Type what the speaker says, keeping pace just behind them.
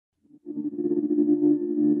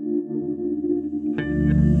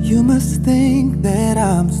You must think that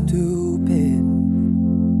I'm stupid.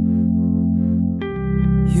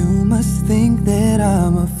 You must think that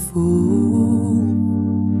I'm a fool.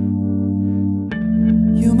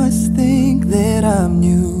 You must think that I'm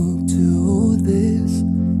new to this,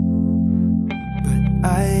 but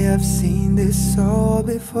I have seen this all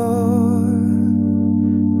before.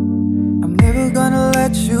 I'm never gonna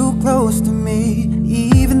let you close to me,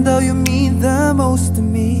 even though you mean the most to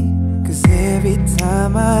me. 'Cause every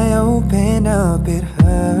time I open up it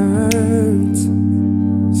hurts.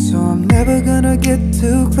 So I'm never gonna get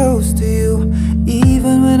too close to you,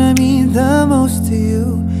 even when I mean the most to you,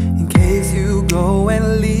 in case you go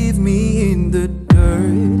and leave me in the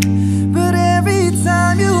dirt. But every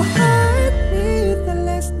time you hurt me, the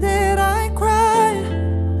less that I cry.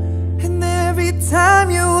 And every time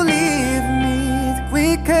you leave me, the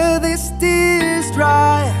quicker these tears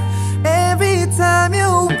dry. Every time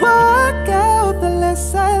you walk out, the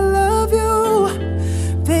less I love you.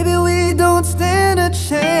 Baby, we don't stand a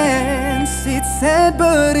chance. It's sad,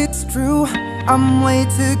 but it's true. I'm way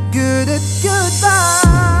too good at goodbyes.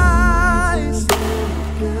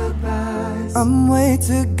 I'm way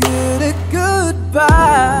too good at goodbyes.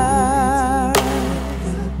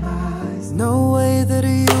 No way that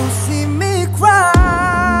you'll see me cry.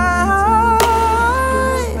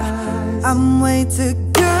 I'm way too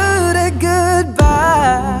good at goodbyes.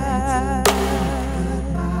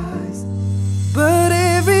 But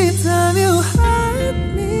every time you hurt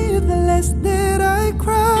me, the less that I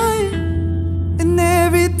cry. And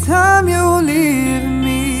every time you leave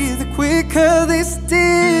me, the quicker these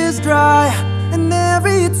tears dry. And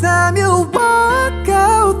every time you walk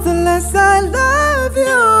out, the less I love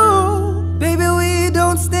you. Baby, we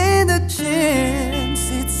don't stand a chance.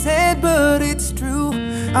 It's sad, but it's true.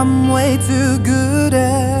 I'm way too good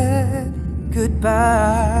at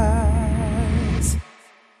goodbye.